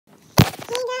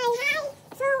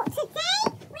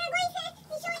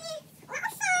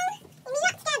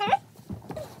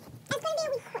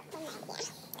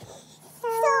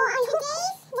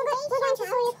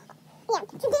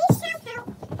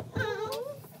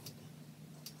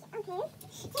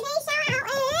Today's shout out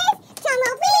is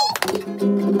Chumbo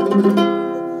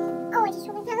Oh, it's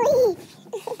Chumbo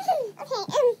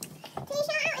Okay, today's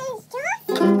shout out is Josh.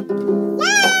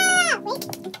 Yeah! Wait.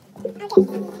 Okay.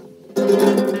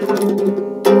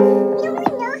 We don't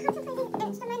really know how to play the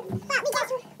instrument, but we can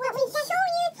show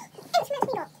you instruments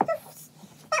we know.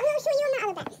 But we'll show you on the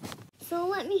other bed. So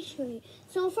let me show you.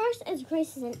 So first is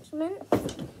Grace's instrument.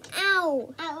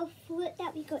 Ow! Our flute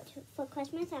that we got for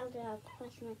Christmas, our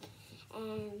Christmas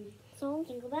song,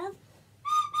 Jingle Bells.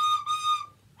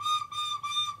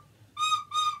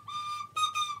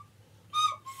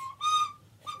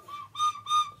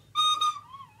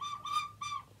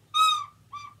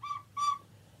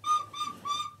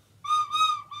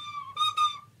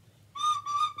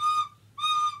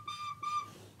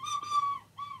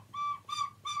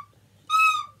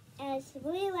 It's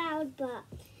really loud, but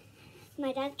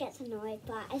my dad gets annoyed,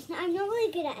 but I'm not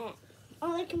really good at it.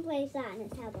 All I can play is that and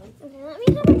it's album. Okay, let me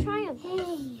have a try of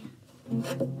Hey.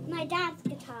 My dad's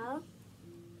guitar.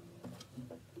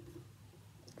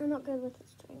 I'm not good with the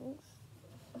strings.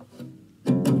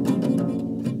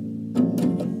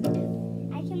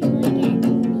 I can really get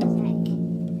into music.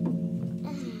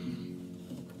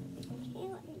 Okay,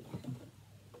 let me go.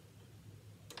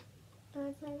 I'm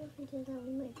afraid if we do that,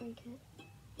 we might break it.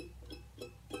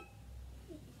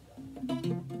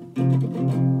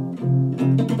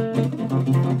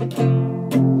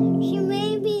 She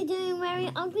may be doing very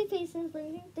ugly faces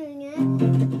when she's doing it.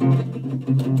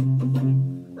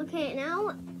 Okay,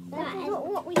 now that is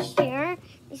what we share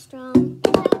is drum.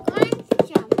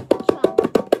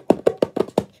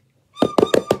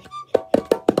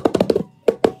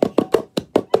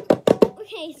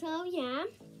 Okay, so yeah,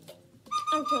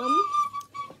 our drum.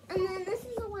 And then this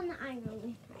is the one that I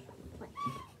really like.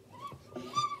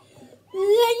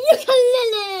 The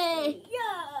ukulele!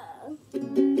 Yeah!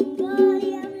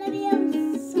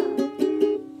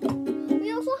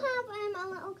 We also have a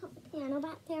little piano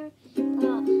back there.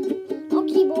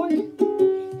 Keyboard.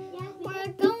 Yeah, We're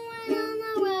going on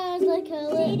the road like a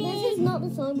little... This is not the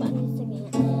song, but I'm just singing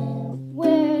it.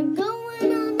 We're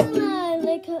going on the road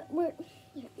like a...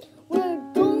 We're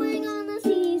going on the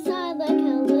seaside like a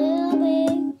little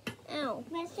baby. Ow.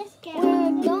 let's just get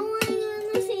We're going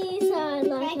on the seaside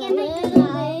like a little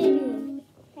baby.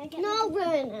 No,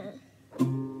 Bruna.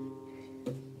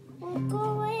 We're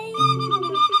going.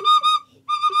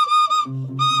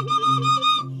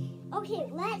 Okay,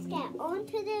 let's get on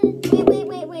to the.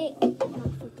 Wait.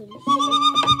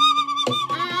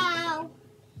 Ow!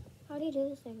 How do you do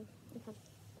this thing? Okay.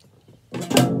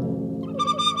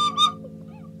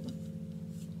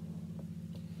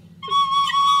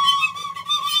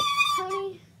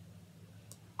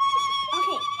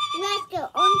 Okay, let's go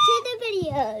on to the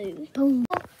video. Boom.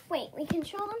 Wait, we can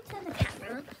show them to the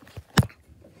camera.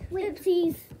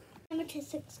 Whoopsies. Remember to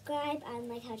subscribe and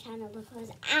like our channel because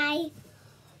I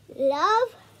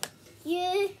love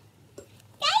you.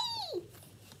 Yay!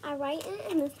 I write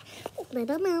it in this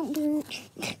little mountain.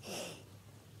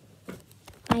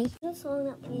 I the song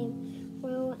that we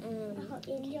wrote I hope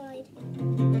you enjoyed.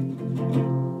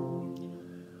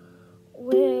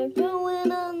 We're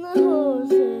going on the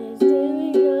horses,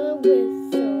 doing a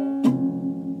whistle.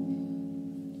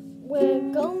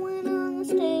 We're going on the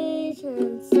stage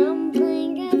and some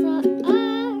playing guitar.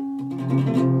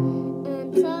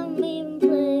 And some even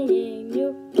playing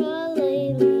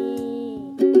ukulele.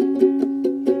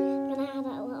 I'm gonna add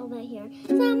that a little bit here.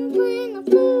 Some playing the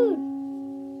flute.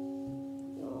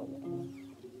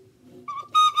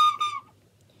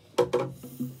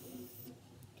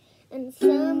 And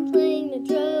some playing the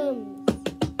drums.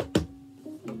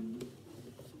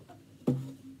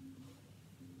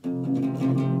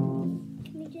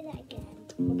 Can we do that again?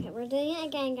 Okay, we're doing it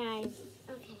again, guys.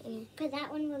 Okay, because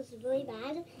that one was really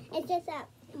bad. It's just that.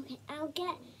 Okay, I'll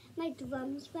get my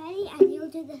drums ready and you'll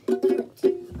do the flute.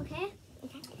 Okay?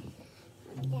 Okay.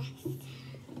 Yes.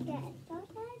 Get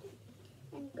started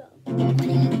and go.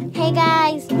 Hey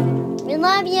guys, we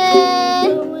love you.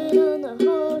 Going on the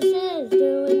horses,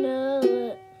 doing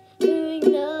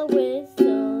the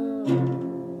whistle.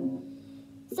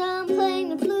 Some playing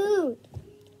the flute.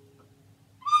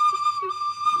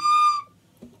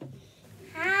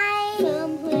 Hi.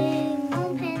 Some playing.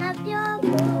 Open up your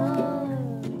book.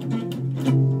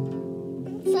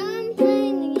 Some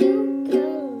playing the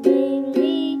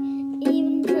ukulele.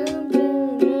 Even some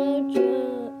playing the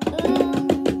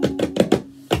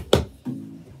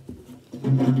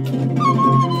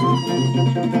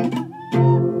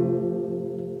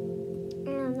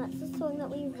And that's the song that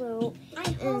we wrote.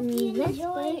 I hope you this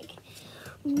enjoyed.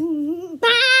 book.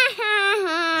 Bye.